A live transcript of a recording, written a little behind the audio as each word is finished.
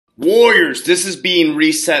Warriors, this is being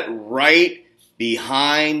reset right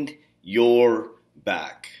behind your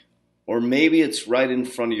back. Or maybe it's right in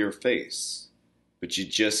front of your face, but you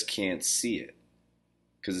just can't see it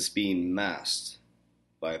because it's being masked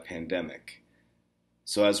by a pandemic.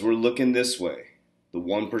 So as we're looking this way, the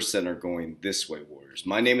 1% are going this way, Warriors.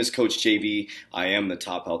 My name is Coach JV. I am the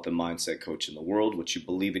top health and mindset coach in the world. What you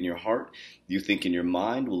believe in your heart, you think in your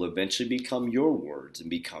mind will eventually become your words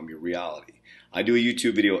and become your reality. I do a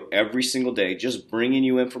YouTube video every single day just bringing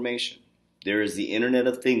you information. There is the Internet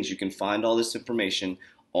of Things. You can find all this information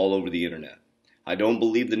all over the Internet. I don't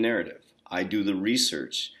believe the narrative. I do the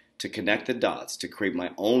research to connect the dots to create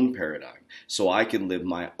my own paradigm so I can live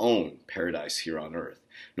my own paradise here on Earth.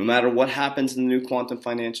 No matter what happens in the new quantum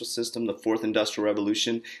financial system, the fourth industrial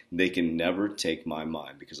revolution, they can never take my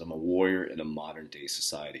mind because I'm a warrior in a modern day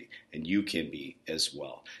society, and you can be as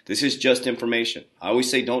well. This is just information. I always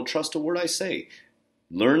say don't trust a word I say.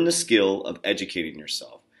 Learn the skill of educating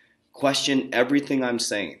yourself. Question everything I'm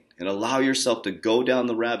saying and allow yourself to go down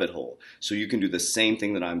the rabbit hole so you can do the same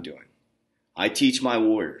thing that I'm doing. I teach my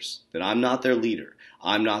warriors that I'm not their leader.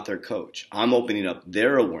 I'm not their coach. I'm opening up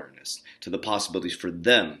their awareness to the possibilities for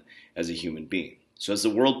them as a human being. So as the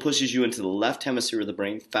world pushes you into the left hemisphere of the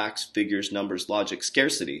brain, facts, figures, numbers, logic,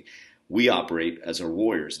 scarcity, we operate as our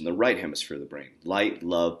warriors in the right hemisphere of the brain. Light,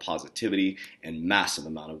 love, positivity, and massive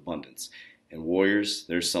amount of abundance. And warriors,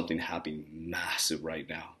 there's something happening massive right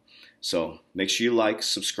now. So make sure you like,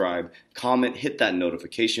 subscribe, comment, hit that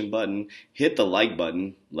notification button, hit the like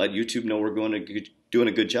button, let YouTube know we're doing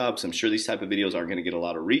a good job, because I'm sure these type of videos aren't going to get a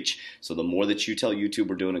lot of reach. So the more that you tell YouTube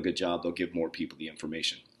we're doing a good job, they'll give more people the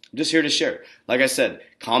information. I'm just here to share. Like I said,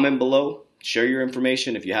 comment below, share your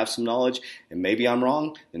information. If you have some knowledge, and maybe I'm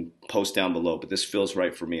wrong, then post down below. But this feels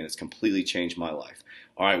right for me, and it's completely changed my life.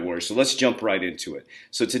 All right, Warriors, so let's jump right into it.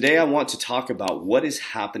 So today I want to talk about what is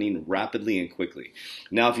happening rapidly and quickly.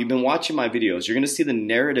 Now, if you've been watching my videos, you're going to see the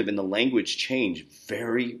narrative and the language change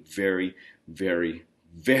very, very, very,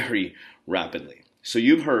 very rapidly. So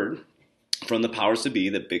you've heard from the powers that be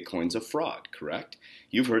that Bitcoin's a fraud, correct?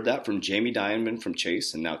 You've heard that from Jamie Dimon from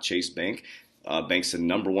Chase and now Chase Bank. Bank's the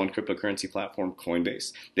 #1 cryptocurrency platform,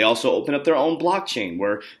 Coinbase. They also open up their own blockchain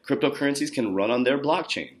where cryptocurrencies can run on their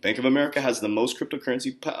blockchain. Bank of America has the most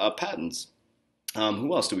cryptocurrency patents.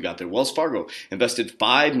 Who else do we got there? Wells Fargo invested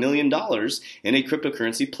 $5 million in a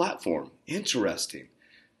cryptocurrency platform. Interesting.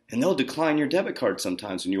 And they'll decline your debit card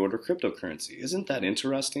sometimes when you order cryptocurrency. Isn't that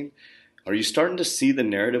interesting? Are you starting to see the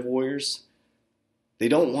narrative, Warriors? They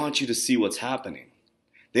don't want you to see what's happening.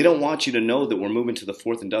 They don't want you to know that we're moving to the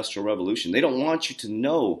fourth industrial revolution. They don't want you to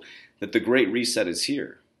know that the Great Reset is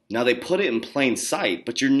here. Now, they put it in plain sight,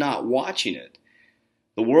 but you're not watching it.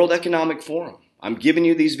 The World Economic Forum, I'm giving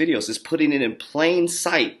you these videos, is putting it in plain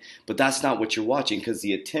sight, but that's not what you're watching because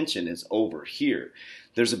the attention is over here.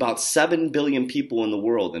 There's about 7 billion people in the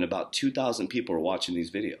world, and about 2,000 people are watching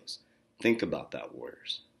these videos. Think about that,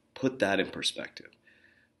 Warriors. Put that in perspective.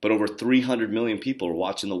 But over 300 million people are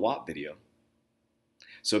watching the WAP video.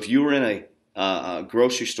 So if you were in a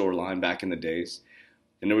grocery store line back in the days,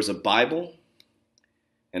 and there was a Bible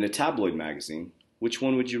and a tabloid magazine, which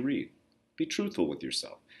one would you read? Be truthful with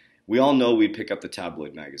yourself. We all know we'd pick up the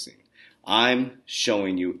tabloid magazine. I'm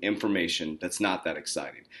showing you information that's not that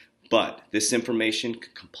exciting. But this information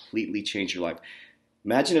could completely change your life.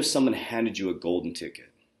 Imagine if someone handed you a golden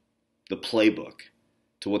ticket, the playbook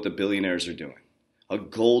to what the billionaires are doing. A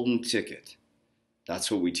golden ticket.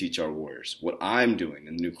 That's what we teach our warriors, what I'm doing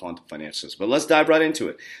in the new quantum financial system. But let's dive right into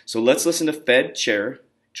it. So let's listen to Fed Chair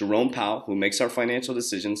Jerome Powell, who makes our financial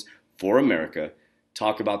decisions for America,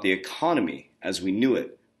 talk about the economy as we knew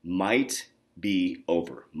it might be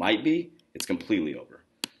over. Might be? It's completely over.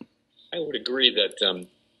 I would agree that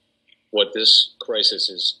what this crisis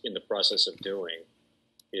is in the process of doing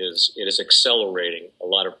is it is accelerating a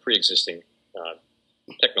lot of pre-existing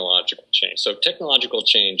technological change. So technological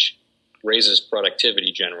change raises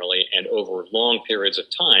productivity generally, and over long periods of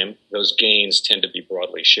time, those gains tend to be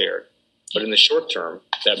broadly shared. But in the short term,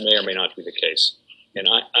 that may or may not be the case. And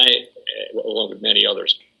I along with many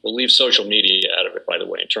others, will leave social media out of it, by the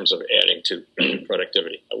way, in terms of adding to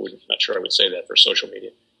productivity. Not sure I would say that for social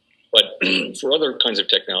media. But for other kinds of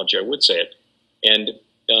technology, I would say it. And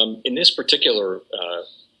in this particular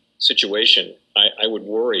situation, I would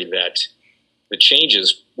worry that the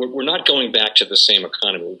changes, we're not going back to the same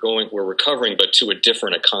economy. We're recovering, but to a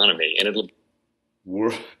different economy. And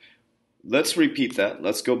let's repeat that.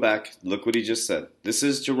 Let's go back. Look what he just said. This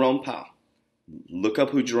is Jerome Powell. Look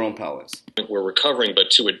up who Jerome Powell is. We're recovering, but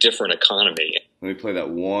to a different economy. Let me play that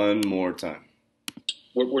one more time.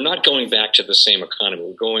 we're not going back to the same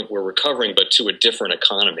economy. We're recovering, but to a different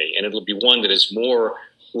economy, and it'll be one that is more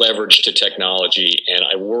leveraged to technology. And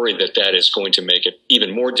I worry that that is going to make it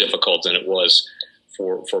even more difficult than it was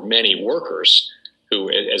for many workers who,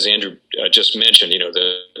 as Andrew just mentioned,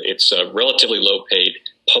 it's relatively low-paid,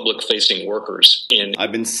 public-facing workers.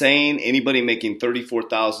 I've been saying anybody making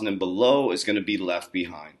 $34,000 and below is going to be left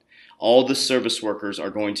behind. All the service workers are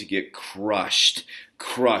going to get crushed.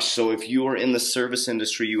 So if you are in the service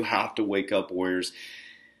industry, you have to wake up, warriors.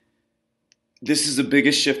 This is the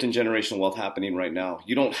biggest shift in generational wealth happening right now.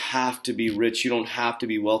 You don't have to be rich. You don't have to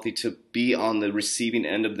be wealthy to be on the receiving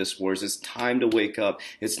end of this, warriors. It's time to wake up.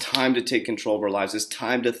 It's time to take control of our lives. It's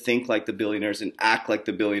time to think like the billionaires and act like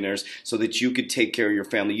the billionaires so that you could take care of your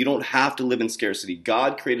family. You don't have to live in scarcity.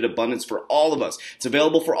 God created abundance for all of us. It's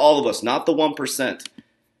available for all of us, not the 1%.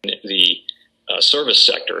 The service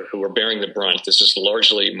sector who are bearing the brunt, this is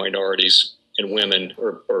largely minorities and women,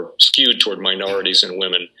 or skewed toward minorities and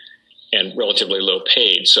women, and relatively low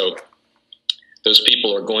paid. So those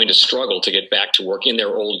people are going to struggle to get back to work in their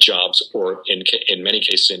old jobs, or in many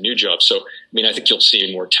cases in new jobs. So, I think you'll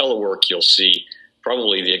see more telework. You'll see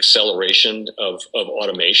probably the acceleration of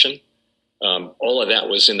automation. All of that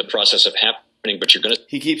was in the process of happening, but you're going to...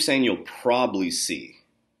 He keeps saying you'll probably see.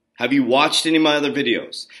 Have you watched any of my other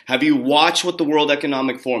videos? Have you watched what the World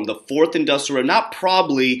Economic Forum, the fourth industrial, not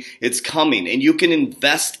probably, it's coming. And you can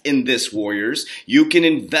invest in this, warriors. You can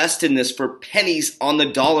invest in this for pennies on the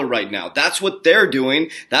dollar right now. That's what they're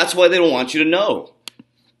doing. That's why they don't want you to know.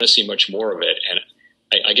 I see much more of it.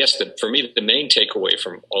 And I guess that for me, the main takeaway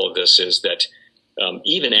from all of this is that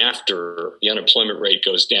even after the unemployment rate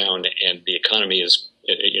goes down and the economy is,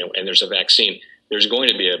 and there's a vaccine, there's going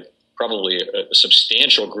to be probably a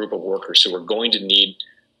substantial group of workers who are going to need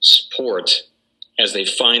support as they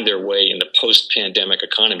find their way in the post-pandemic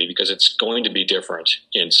economy, because it's going to be different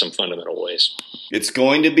in some fundamental ways. It's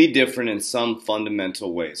going to be different in some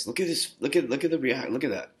fundamental ways. Look at this. Look at the reaction. Look at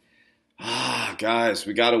that. Guys,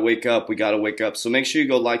 we got to wake up. We got to wake up. So make sure you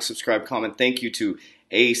go like, subscribe, comment. Thank you to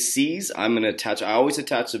ACs. I always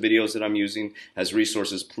attach the videos that I'm using as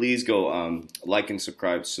resources. Please go like and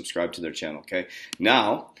subscribe to their channel, okay?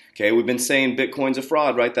 Now, we've been saying Bitcoin's a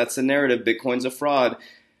fraud, right? That's the narrative. Bitcoin's a fraud.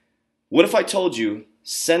 What if I told you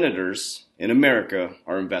senators in America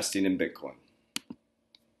are investing in Bitcoin?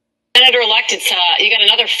 Senator-elect, you got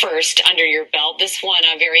another first under your belt. This one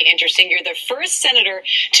very interesting. You're the first senator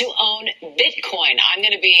to own Bitcoin. I'm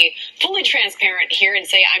going to be fully transparent here and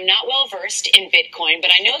say I'm not well versed in Bitcoin, but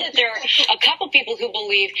I know that there are a couple people who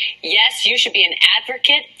believe, yes, you should be an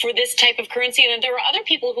advocate for this type of currency, and then there are other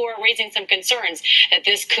people who are raising some concerns that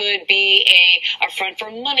this could be a front for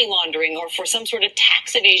money laundering or for some sort of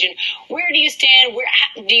tax evasion. Where do you stand?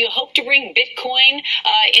 Do you hope to bring Bitcoin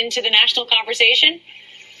into the national conversation?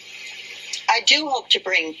 I do hope to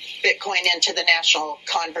bring Bitcoin into the national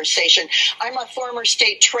conversation. I'm a former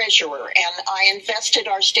state treasurer, and I invested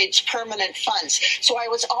our state's permanent funds. So I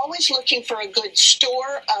was always looking for a good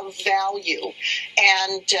store of value,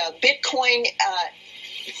 and Bitcoin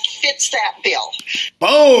fits that bill.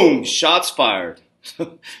 Boom! Shots fired.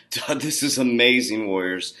 This is amazing,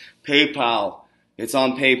 warriors. PayPal. It's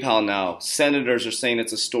on PayPal now. Senators are saying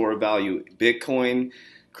it's a store of value. Bitcoin,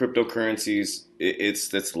 cryptocurrencies,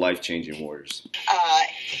 that's life-changing, warriors.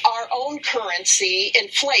 Our own currency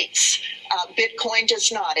inflates. Bitcoin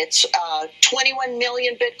does not. It's 21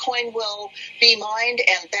 million Bitcoin will be mined,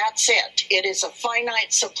 and that's it. It is a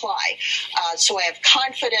finite supply. So I have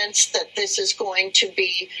confidence that this is going to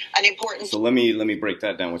be an important... So let me break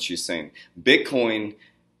that down, what she's saying. Bitcoin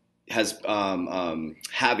has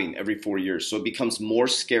halving every 4 years. So it becomes more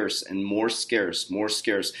scarce and more scarce, more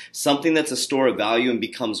scarce. Something that's a store of value and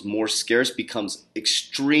becomes more scarce becomes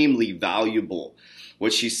extremely valuable.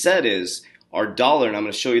 What she said is our dollar, and I'm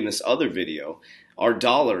going to show you in this other video, our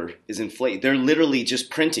dollar is inflated. They're literally just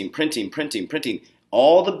printing.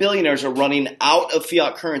 All the billionaires are running out of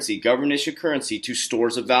fiat currency, government issued currency, to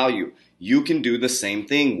stores of value. You can do the same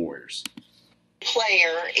thing, warriors.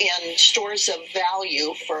 Player in stores of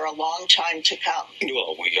value for a long time to come.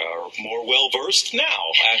 Well, we are more well-versed now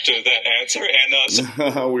after that answer.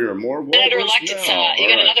 And we are more well-versed now. You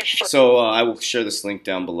got another So I will share this link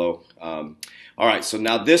down below. All right, so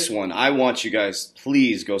now this one, I want you guys,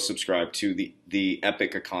 please go subscribe to the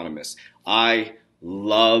Epic Economist. I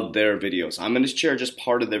love their videos. I'm going to share just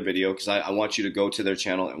part of their video because I want you to go to their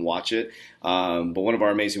channel and watch it. But one of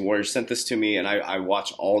our amazing warriors sent this to me, and I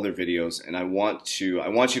watch all their videos, and I want you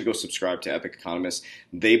to go subscribe to Epic Economist.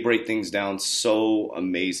 They break things down so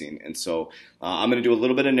amazing, and so I'm going to do a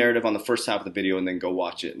little bit of narrative on the first half of the video, and then go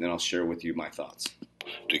watch it, and then I'll share with you my thoughts.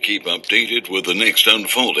 to keep updated with the next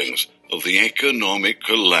unfoldings of the economic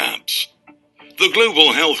collapse. The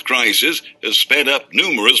global health crisis has sped up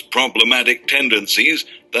numerous problematic tendencies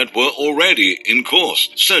that were already in course,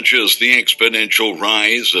 such as the exponential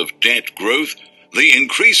rise of debt growth, the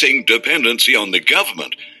increasing dependency on the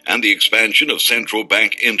government, and the expansion of central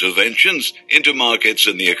bank interventions into markets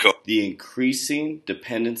and the economy. The increasing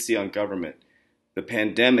dependency on government. The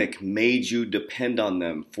pandemic made you depend on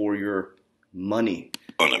them for your money.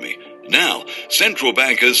 Now, central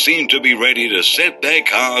bankers seem to be ready to set their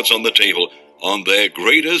cards on the table on their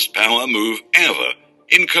greatest power move ever.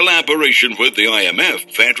 In collaboration with the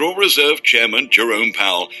IMF, Federal Reserve Chairman Jerome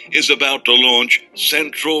Powell is about to launch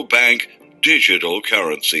central bank digital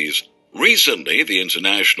currencies. Recently, the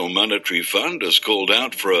International Monetary Fund has called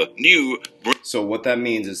out for a new... So what that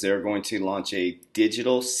means is they're going to launch a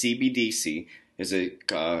digital CBDC, is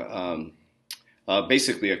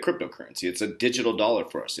basically a cryptocurrency. It's a digital dollar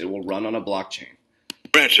for us. It will run on a blockchain.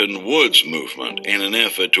 Bretton Woods movement in an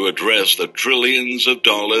effort to address the trillions of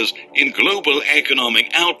dollars in global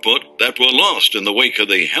economic output that were lost in the wake of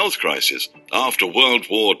the health crisis. After World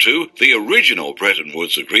War II, the original Bretton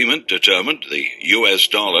Woods Agreement determined the US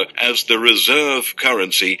dollar as the reserve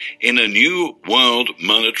currency in a new world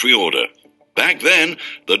monetary order. Back then,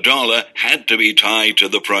 the dollar had to be tied to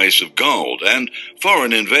the price of gold, and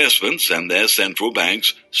foreign investments and their central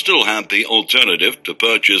banks still had the alternative to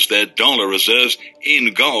purchase their dollar reserves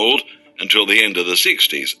in gold until the end of the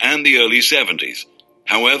 60s and the early 70s.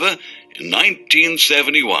 However, in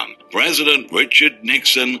 1971, President Richard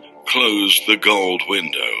Nixon closed the gold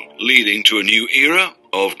window, leading to a new era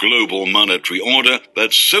of global monetary order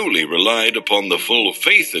that solely relied upon the full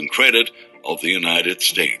faith and credit of the United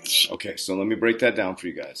States. Okay, so let me break that down for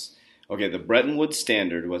you guys. Okay, the Bretton Woods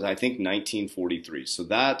Standard was, I think, 1943. So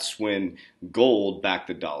that's when gold backed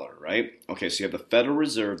the dollar, right? Okay, so you have the Federal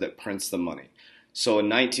Reserve that prints the money. So in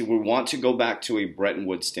we want to go back to a Bretton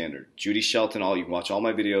Woods Standard. Judy Shelton, you can watch all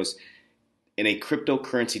my videos, in a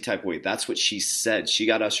cryptocurrency type of way. That's what she said. She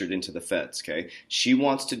got ushered into the feds, okay? She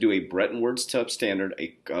wants to do a Bretton Woods type standard,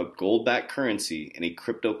 a gold-backed currency in a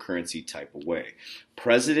cryptocurrency type of way.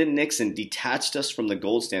 President Nixon detached us from the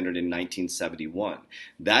gold standard in 1971.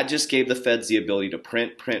 That just gave the feds the ability to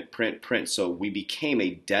print. So we became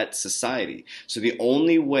a debt society. So the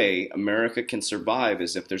only way America can survive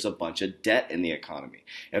is if there's a bunch of debt in the economy.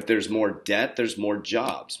 If there's more debt, there's more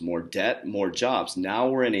jobs. More debt, more jobs. Now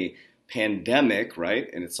we're in a pandemic, right?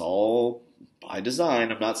 And it's all by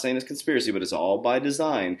design. I'm not saying it's conspiracy, but it's all by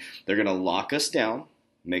design. They're going to lock us down,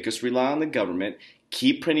 make us rely on the government,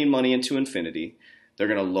 keep printing money into infinity. They're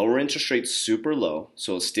going to lower interest rates super low,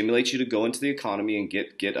 so it'll stimulate you to go into the economy and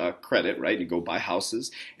get credit, right? You go buy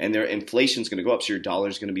houses, and their inflation is going to go up, so your dollar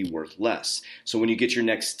is going to be worth less. So when you get your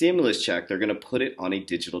next stimulus check, they're going to put it on a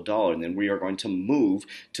digital dollar, and then we are going to move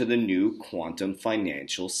to the new quantum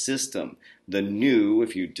financial system. The new,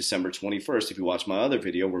 December 21st, if you watch my other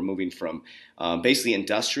video, we're moving from basically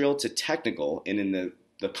industrial to technical, and in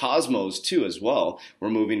the cosmos too as well, we're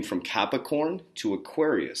moving from Capricorn to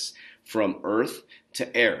Aquarius, from earth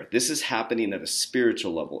to air. This is happening at a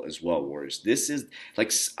spiritual level as well, warriors. This is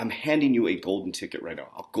like I'm handing you a golden ticket right now,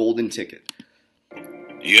 a golden ticket.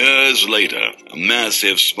 Years later, a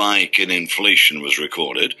massive spike in inflation was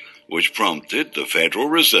recorded, which prompted the Federal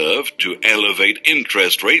Reserve to elevate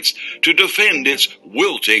interest rates to defend its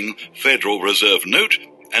wilting Federal Reserve note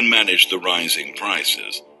and manage the rising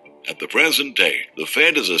prices. At the present day, the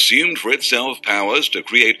Fed has assumed for itself powers to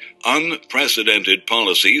create unprecedented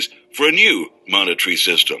policies for a new monetary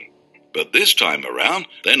system. But this time around,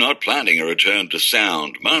 they're not planning a return to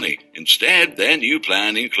sound money. Instead, their new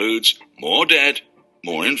plan includes more debt,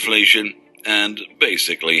 more inflation, and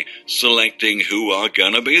basically selecting who are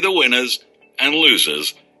gonna be the winners and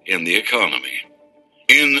losers in the economy.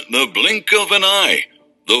 In the blink of an eye,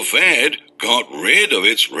 the Fed got rid of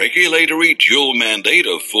its regulatory dual mandate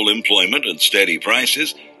of full employment and steady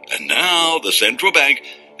prices, and now the central bank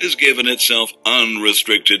has given itself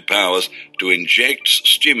unrestricted powers to inject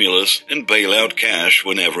stimulus and bail out cash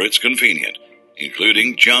whenever it's convenient,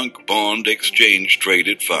 including junk bond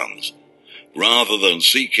exchange-traded funds. Rather than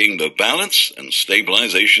seeking the balance and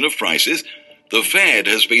stabilization of prices, the Fed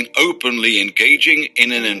has been openly engaging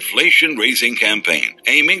in an inflation-raising campaign,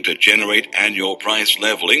 aiming to generate annual price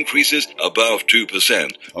level increases above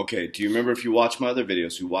 2%. Okay, do you remember, if you watch my other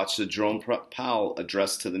videos, you watched the Jerome Powell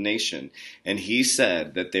address to the nation, and he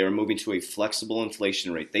said that they are moving to a flexible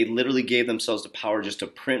inflation rate. They literally gave themselves the power just to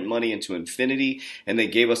print money into infinity, and they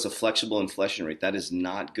gave us a flexible inflation rate. That is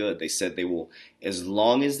not good. They said they will, as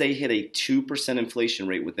long as they hit a 2% inflation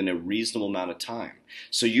rate within a reasonable amount of time.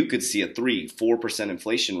 So you could see a 3-4%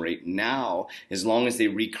 inflation rate now, as long as they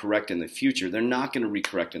recorrect in the future. They're not going to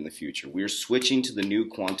recorrect in the future. We're switching to the new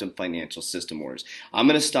quantum financial system, warriors. I'm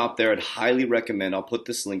going to stop there. I'd highly recommend, I'll put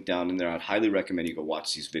this link down in there. I'd highly recommend you go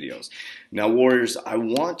watch these videos. Now, warriors, I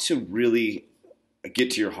want to really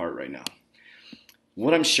get to your heart right now.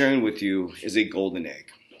 What I'm sharing with you is a golden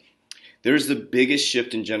egg. There's the biggest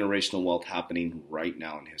shift in generational wealth happening right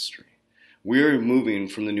now in history. We're moving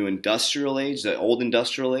from the new industrial age, the old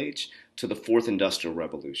industrial age, to the fourth industrial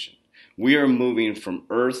revolution. We are moving from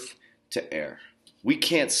earth to air. We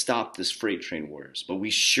can't stop this freight train, warriors, but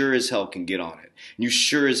we sure as hell can get on it. And you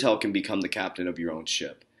sure as hell can become the captain of your own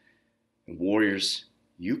ship. And warriors,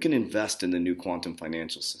 you can invest in the new quantum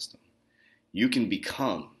financial system. You can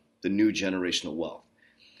become the new generational wealth.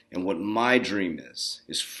 And what my dream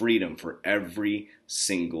is freedom for every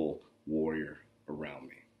single warrior around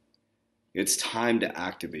me. It's time to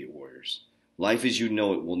activate, warriors. Life as you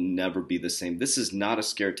know it will never be the same. This is not a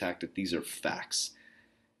scare tactic. These are facts.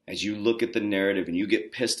 As you look at the narrative and you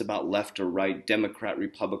get pissed about left or right, Democrat,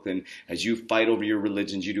 Republican, as you fight over your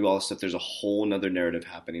religions, you do all this stuff, there's a whole nother narrative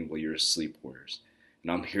happening while you're asleep, warriors.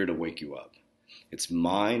 And I'm here to wake you up. It's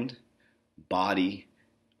mind, body,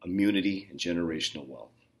 immunity, and generational wealth.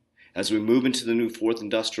 As we move into the new fourth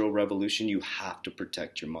industrial revolution, you have to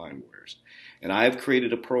protect your mind, warriors. And I have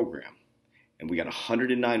created a program, and we got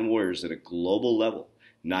 109 warriors at a global level,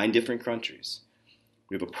 9 different countries.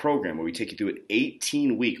 We have a program where we take you through an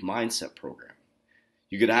 18-week mindset program.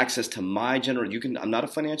 You get access to my I'm not a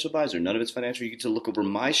financial advisor, none of it's financial. You get to look over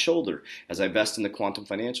my shoulder as I invest in the quantum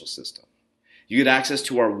financial system. You get access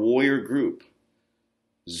to our warrior group,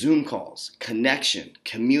 Zoom calls, connection,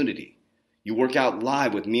 community. You work out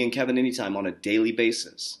live with me and Kevin anytime on a daily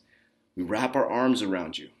basis. We wrap our arms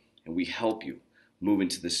around you and we help you move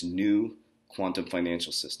into this new quantum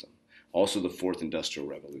financial system, also the fourth industrial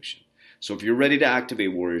revolution. So if you're ready to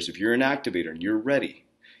activate, warriors, if you're an activator and you're ready,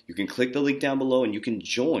 you can click the link down below and you can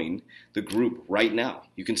join the group right now.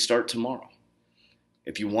 You can start tomorrow.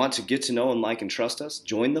 If you want to get to know and like and trust us,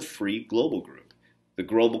 join the free global group. The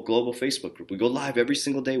global Facebook group. We go live every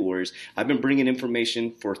single day, warriors. I've been bringing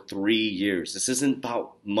information for 3 years. This isn't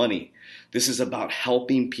about money. This is about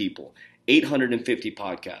helping people. 850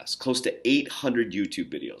 podcasts, close to 800 YouTube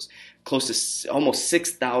videos, close to almost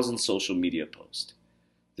 6,000 social media posts.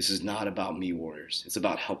 This is not about me, warriors. It's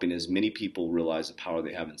about helping as many people realize the power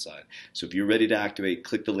they have inside. So if you're ready to activate,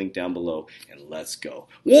 click the link down below and let's go.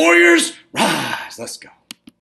 Warriors, rise! Let's go.